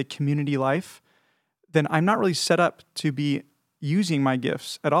God is a community life, then I'm not really set up to be using my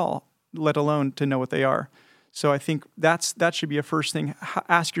gifts at all, let alone to know what they are. So I think that should be a first thing.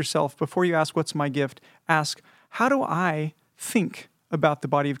 Ask yourself, before you ask, what's my gift? Ask, how do I think about the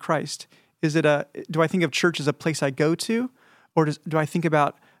body of Christ? Do I think of church as a place I go to? Or do I think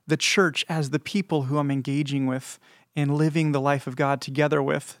about the church as the people who I'm engaging with and living the life of God together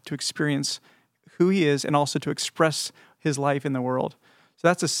with to experience who he is and also to express his life in the world? So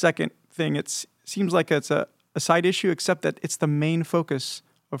that's a second thing. It seems like it's a side issue, except that it's the main focus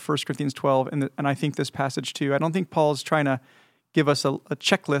of 1 Corinthians 12, and I think this passage too. I don't think Paul's trying to give us a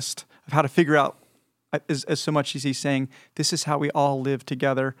checklist of how to figure out as so much as he's saying, this is how we all live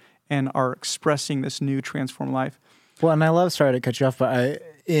together and are expressing this new transformed life. Well, and I love, sorry to cut you off, but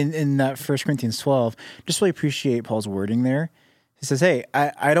in that 1 Corinthians 12, just really appreciate Paul's wording there. He says, hey,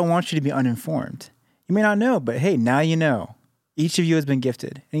 I don't want you to be uninformed. You may not know, but hey, now you know. Each of you has been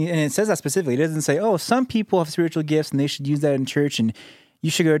gifted. And it says that specifically. It doesn't say, oh, some people have spiritual gifts and they should use that in church and you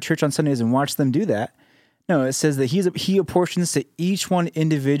should go to church on Sundays and watch them do that. No, it says that he apportions to each one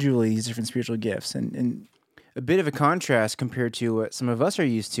individually these different spiritual gifts. And a bit of a contrast compared to what some of us are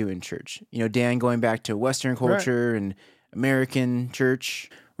used to in church. Dan, going back to Western culture and American church.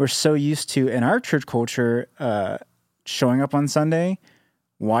 We're so used to, in our church culture, showing up on Sunday,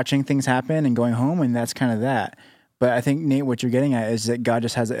 watching things happen, and going home, and that's kind of that. But I think, Nate, what you're getting at is that God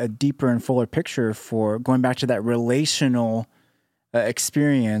just has a deeper and fuller picture for going back to that relational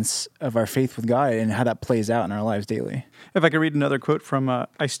experience of our faith with God and how that plays out in our lives daily. If I could read another quote from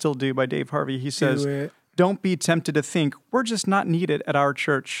I Still Do by Dave Harvey. He says, don't be tempted to think we're just not needed at our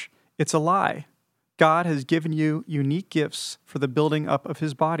church. It's a lie. God has given you unique gifts for the building up of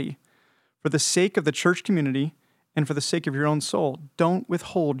his body. For the sake of the church community and for the sake of your own soul, don't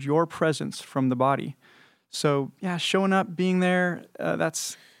withhold your presence from the body. So, yeah, showing up, being there,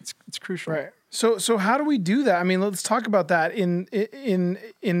 it's crucial. Right. So how do we do that? I mean, let's talk about that in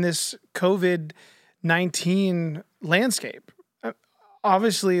this COVID-19 landscape.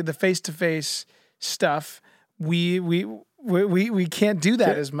 Obviously, the face-to-face stuff, we can't do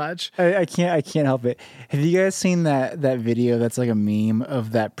that as much. I can't help it. Have you guys seen that video that's like a meme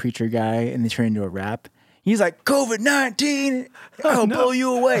of that preacher guy and they turn into a rap? He's like, COVID-19, I'll blow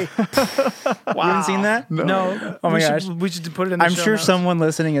you away. Wow. You haven't seen that? No. Oh my gosh. We should put it in the I'm show sure notes. someone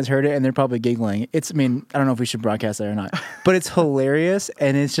listening has heard it and they're probably giggling. I don't know if we should broadcast that or not, but it's hilarious.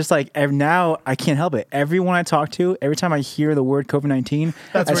 And it's just like, now I can't help it. Everyone I talk to, every time I hear the word COVID-19,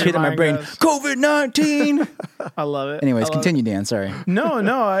 I just hear that in my brain, COVID-19. I love it. Anyways, continue, Dan. Sorry.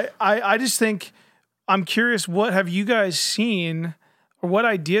 No. I just think, I'm curious, what have you guys seen or what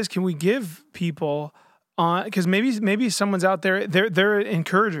ideas can we give people on, because maybe someone's out there, they're an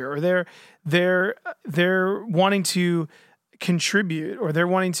encourager, or they're wanting to contribute, or they're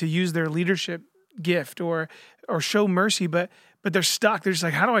wanting to use their leadership gift or show mercy, but they're stuck. They're just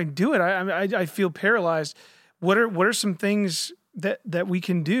like, how do I do it? I feel paralyzed. What are some things that we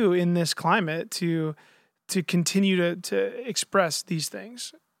can do in this climate to continue to express these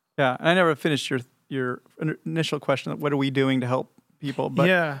things? Yeah, and I never finished your initial question. What are we doing to help people. But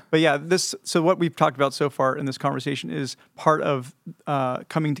yeah, so what we've talked about so far in this conversation is part of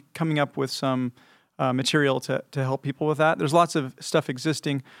coming up with some material to help people with that. There's lots of stuff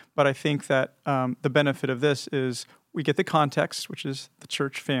existing, but I think that the benefit of this is we get the context, which is the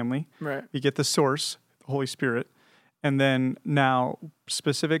church family. Right. We get the source, the Holy Spirit, and then now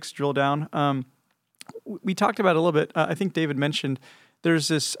specifics, drill down. We talked about it a little bit. I think David mentioned there's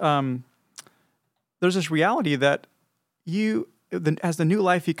this reality that as the new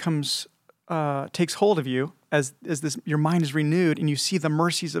life becomes takes hold of you, as your mind is renewed and you see the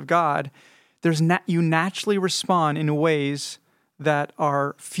mercies of God, you naturally respond in ways that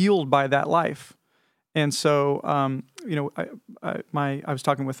are fueled by that life. And so, I was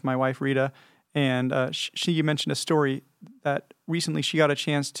talking with my wife Rita, and she mentioned a story that recently she got a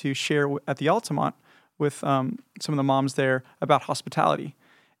chance to share at the Altamont with some of the moms there about hospitality.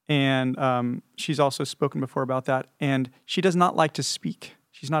 And she's also spoken before about that. And she does not like to speak.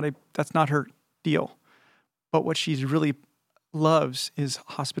 That's not her deal. But what she really loves is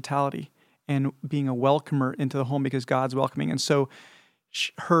hospitality and being a welcomer into the home because God's welcoming. And so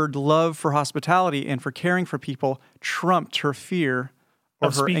her love for hospitality and for caring for people trumped her fear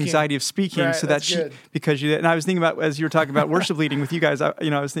or her anxiety of speaking. Right, so that and I was thinking about, as you were talking about worship leading with you guys, I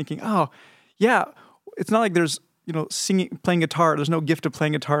was thinking, oh yeah, it's not like there's, singing, playing guitar. There's no gift of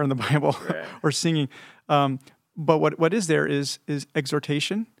playing guitar in the Bible or singing. But what is there is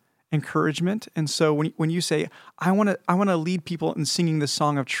exhortation, encouragement. And so when you say, I want to lead people in singing the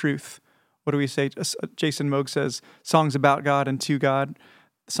song of truth, what do we say? Jason Moog says, songs about God and to God,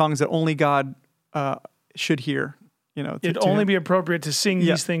 songs that only God should hear. It'd only be appropriate to sing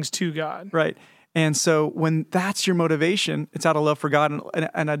these things to God. Right. And so when that's your motivation, it's out of love for God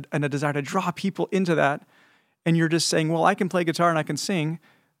and a desire to draw people into that. And you're just saying, well, I can play guitar and I can sing.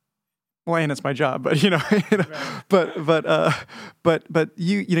 Well, and it's my job, but right.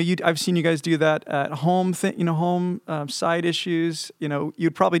 I've seen you guys do that at home, home side issues.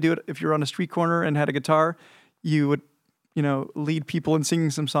 You'd probably do it if you're on a street corner and had a guitar. You would, lead people in singing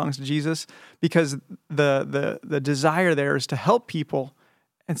some songs to Jesus, because the desire there is to help people.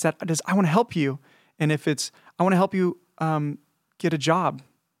 And said, I want to help you. And if it's, I want to help you get a job.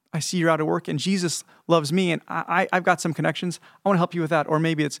 I see you're out of work and Jesus loves me and I've got some connections. I want to help you with that. Or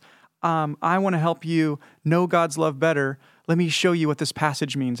maybe it's, I want to help you know God's love better. Let me show you what this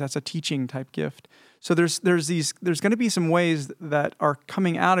passage means. That's a teaching type gift. So there's going to be some ways that are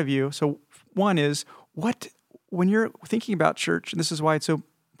coming out of you. So one is when you're thinking about church, and this is why it's so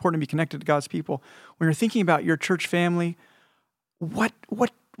important to be connected to God's people. When you're thinking about your church family, what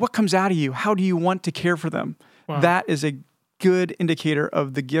comes out of you? How do you want to care for them? Wow. That is a good indicator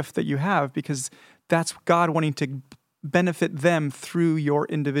of the gift that you have, because that's God wanting to benefit them through your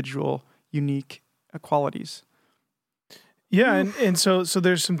individual unique qualities. Yeah, and so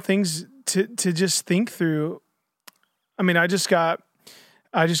there's some things to just think through. I mean, I just got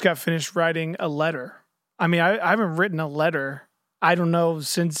finished writing a letter. I mean, I haven't written a letter, I don't know,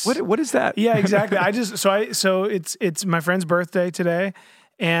 since what is that? Yeah, exactly. So it's my friend's birthday today,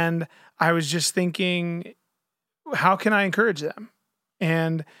 and I was just thinking, how can I encourage them?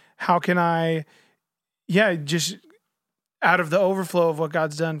 And how can I just out of the overflow of what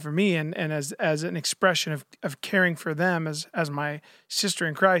God's done for me and as an expression of caring for them as my sister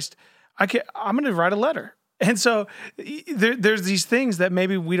in Christ, I'm going to write a letter. And so there's these things that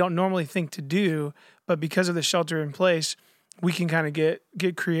maybe we don't normally think to do, but because of the shelter in place, we can kind of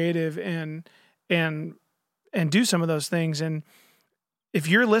get creative and do some of those things. And if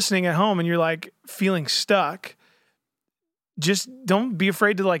you're listening at home and you're like feeling stuck, just don't be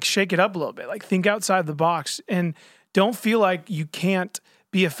afraid to like shake it up a little bit. Like think outside the box and don't feel like you can't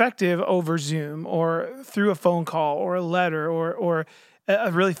be effective over Zoom or through a phone call or a letter or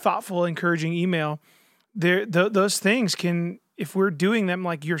a really thoughtful, encouraging email. Those things can, if we're doing them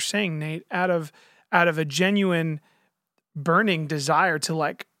like you're saying, Nate, out of a genuine burning desire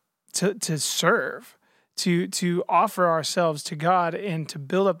to serve, to offer ourselves to God and to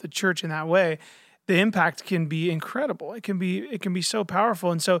build up the church in that way, the impact can be incredible. It can be so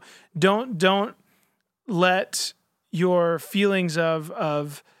powerful. And so don't let your feelings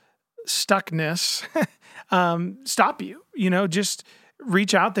of stuckness stop you. Just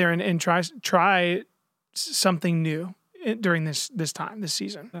reach out there and try something new during this time, this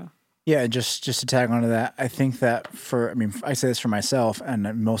season. Yeah, just to tag onto that, I think that I say this for myself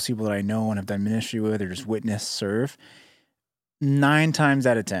and most people that I know and have done ministry with or just witness, serve, 9 times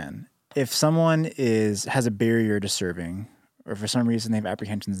out of 10, if someone has a barrier to serving or for some reason they have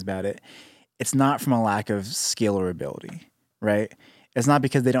apprehensions about it, it's not from a lack of skill or ability, right? it's not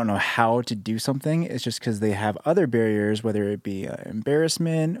because they don't know how to do something. It's just because they have other barriers, whether it be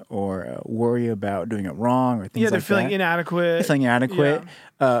embarrassment or worry about doing it wrong or things like that. They're feeling inadequate. They're feeling inadequate.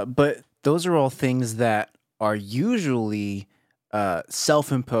 Yeah. But those are all things that are usually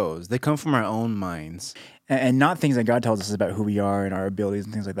self-imposed. They come from our own minds. And not things that God tells us about who we are and our abilities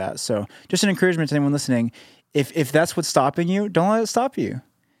and things like that. So just an encouragement to anyone listening, if that's what's stopping you, don't let it stop you.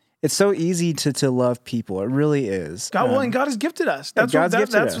 It's so easy to love people. It really is. And God has gifted us. That's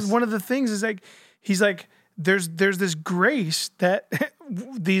gifted us. one of the things is like, he's like, there's this grace that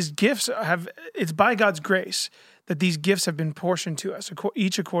these gifts have, it's by God's grace that these gifts have been portioned to us,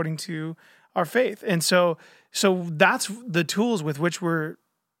 each according to our faith. And so that's the tools with which we're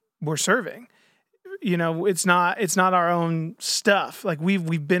serving. It's not our own stuff. Like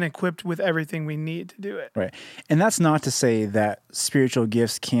we've been equipped with everything we need to do it. Right. And that's not to say that spiritual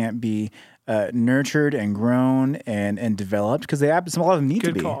gifts can't be nurtured and grown and developed, because a lot of them need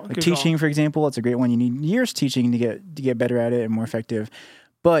to be. Like teaching, for example, it's a great one. You need years teaching to get better at it and more effective.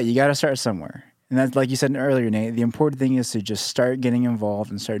 But you got to start somewhere. And that's, like you said earlier, Nate, the important thing is to just start getting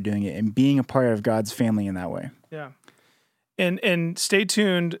involved and start doing it and being a part of God's family in that way. Yeah. And stay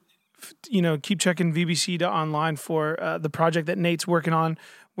tuned. Keep checking VBC.online for the project that Nate's working on.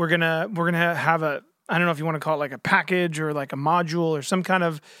 We're gonna have I don't know if you want to call it like a package or like a module or some kind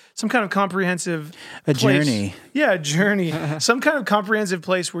of comprehensive journey. Yeah, a journey. Some kind of comprehensive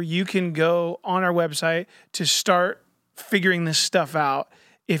place where you can go on our website to start figuring this stuff out.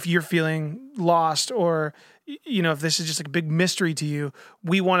 If you're feeling lost, or if this is just like a big mystery to you,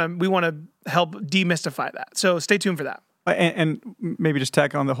 we want to help demystify that. So stay tuned for that. And maybe just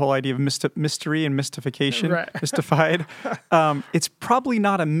tack on the whole idea of mystery and mystification, right. Mystified. It's probably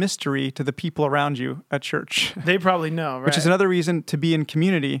not a mystery to the people around you at church. They probably know, right? Which is another reason to be in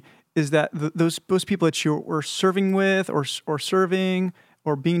community, is that those people that you were serving with or serving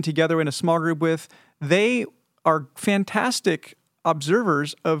or being together in a small group with, they are fantastic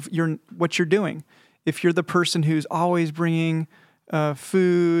observers of what you're doing. If you're the person who's always bringing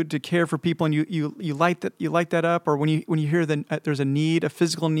food to care for people, and you light that up, or when you hear that there's a need, a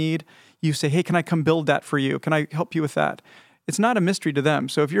physical need, you say, "Hey, can I come build that for you? Can I help you with that?" It's not a mystery to them.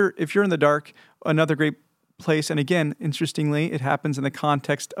 So if you're in the dark, another great place, and again, interestingly, it happens in the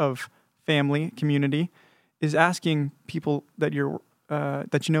context of family, community, is asking people that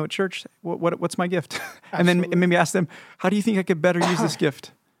that you know at church, what's my gift? And then maybe ask them, how do you think I could better use this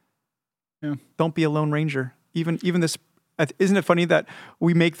gift? Yeah. Don't be a lone ranger. Even this. Isn't it funny that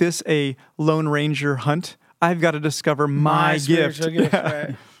we make this a Lone Ranger hunt? I've got to discover my gift.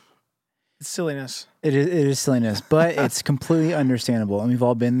 Right. It's silliness. It is silliness, but it's completely understandable. And we've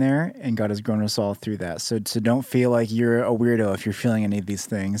all been there, and God has grown us all through that. So don't feel like you're a weirdo if you're feeling any of these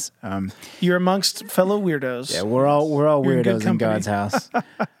things. You're amongst fellow weirdos. Yeah, we're all weirdos in God's house.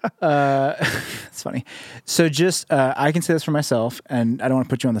 It's funny. So just, I can say this for myself, and I don't want to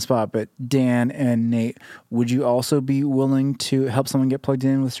put you on the spot, but Dan and Nate, would you also be willing to help someone get plugged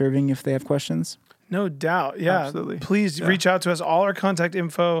in with serving if they have questions? No doubt. Yeah. Absolutely. Please reach out to us. All our contact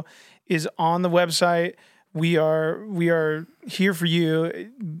info is on the website. We are here for you.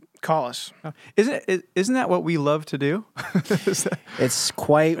 Call us. Isn't that what we love to do? It's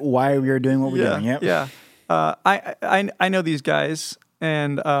quite why we are doing what we're doing. Yep. Yeah. I know these guys,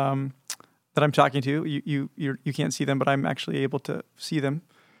 and that I'm talking to. You can't see them, but I'm actually able to see them.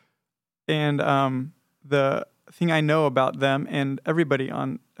 And the thing I know about them and everybody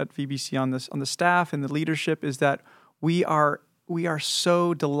at VBC on the staff and the leadership is that we are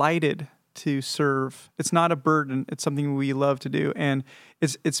so delighted to serve. It's not a burden. It's something we love to do. And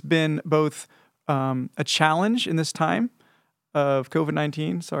it's been both a challenge in this time of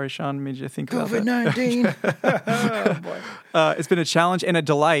COVID-19. Sorry, Sean, made you think about that. COVID-19. Oh, boy. It's been a challenge and a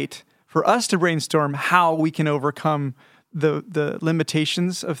delight for us to brainstorm how we can overcome the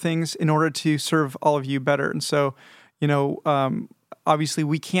limitations of things in order to serve all of you better. And so, obviously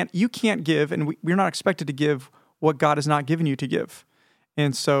you can't give, and we're not expected to give what God has not given you to give.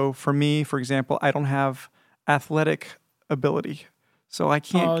 And so for me, for example, I don't have athletic ability. So I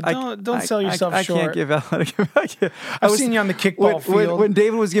can't. Don't sell yourself short. I can't give athletic. I've seen you on the kickball field. When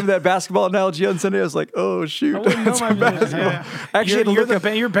David was giving that basketball analogy on Sunday, I was like, "Oh shoot!" I wouldn't know my business. Yeah. Actually,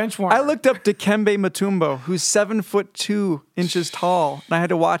 you're bench warmer. I looked up Dikembe Mutombo, who's 7'2" tall, and I had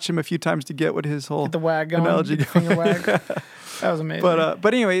to watch him a few times to get what his whole the wag going, analogy the finger wag. That was amazing.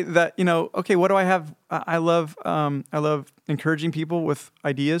 But anyway, that okay, what do I have? I love encouraging people with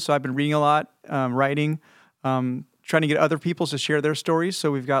ideas. So I've been reading a lot, writing. Trying to get other people to share their stories.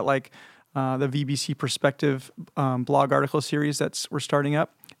 So we've got the VBC Perspective blog article series we're starting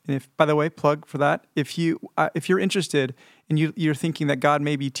up. And by the way, plug for that. If you're interested and you're thinking that God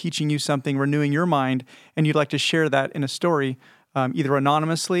may be teaching you something, renewing your mind, and you'd like to share that in a story, either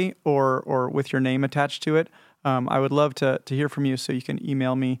anonymously or with your name attached to it, I would love to hear from you. So you can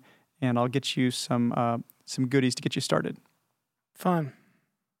email me, and I'll get you some goodies to get you started. Fun.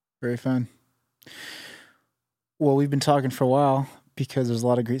 Very fun. Well, we've been talking for a while because there's a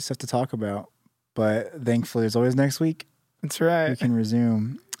lot of great stuff to talk about, but thankfully there's always next week. That's right. We can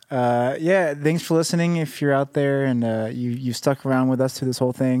resume. Thanks for listening. If you're out there and you stuck around with us through this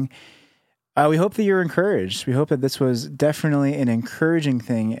whole thing, we hope that you're encouraged. We hope that this was definitely an encouraging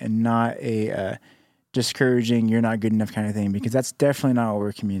thing and not a discouraging, you're not good enough kind of thing, because that's definitely not what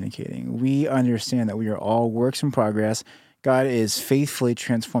we're communicating. We understand that we are all works in progress. God is faithfully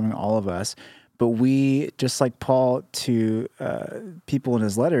transforming all of us. But we, just like Paul to people in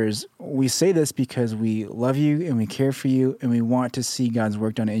his letters, we say this because we love you and we care for you and we want to see God's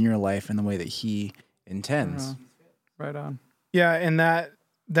work done in your life in the way that he intends. Right on. Yeah, and that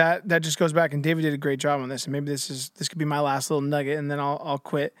just goes back, and David did a great job on this, and maybe this could be my last little nugget, and then I'll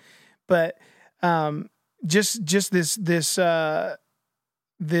quit. But just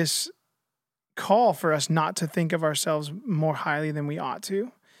this call for us not to think of ourselves more highly than we ought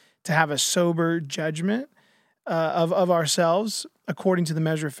to have a sober judgment of ourselves according to the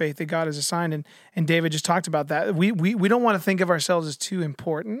measure of faith that God has assigned. And David just talked about that. We don't want to think of ourselves as too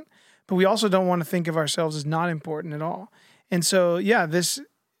important, but we also don't want to think of ourselves as not important at all. And so,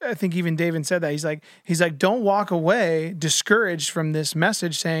 I think even David said that. He's like, don't walk away discouraged from this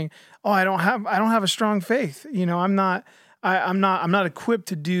message saying, "Oh, I don't have a strong faith. I'm not equipped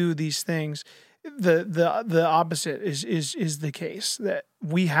to do these things." The opposite is the case, that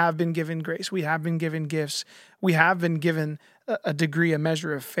we have been given grace, we have been given gifts, we have been given a degree, a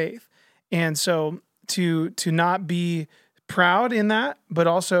measure of faith. And so to not be proud in that, but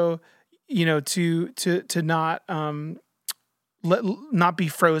also, to not be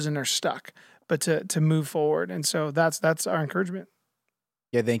frozen or stuck, but to move forward. And so that's our encouragement.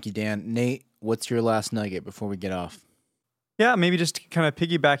 Yeah, thank you, Dan. Nate, what's your last nugget before we get off? Yeah, maybe just kind of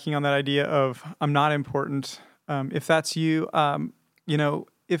piggybacking on that idea of I'm not important. If that's you,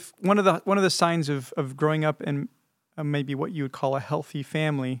 if one of the signs of growing up in maybe what you would call a healthy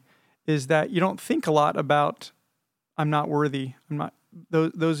family is that you don't think a lot about I'm not worthy. I'm not.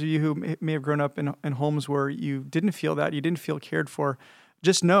 Those of you who may have grown up in homes where you didn't feel that, you didn't feel cared for,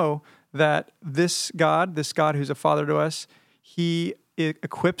 just know that this God who's a father to us, he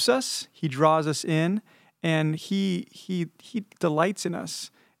equips us, he draws us in, and he delights in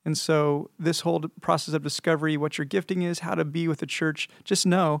us. And so this whole process of discovery, what your gifting is, how to be with the church, just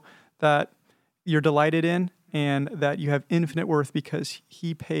know that you're delighted in and that you have infinite worth because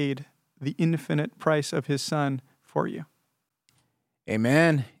he paid the infinite price of his son for you.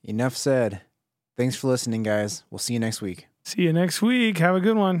 Amen. Enough said. Thanks for listening, guys. We'll see you next week. See you next week. Have a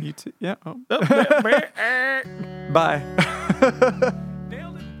good one. You too. Yeah. Oh. Bye.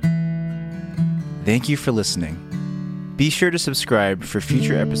 Thank you for listening. Be sure to subscribe for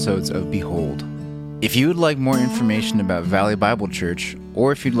future episodes of Behold. If you would like more information about Valley Bible Church,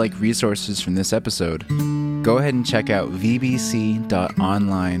 or if you'd like resources from this episode, go ahead and check out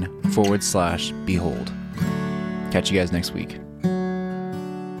vbc.online/behold. Catch you guys next week.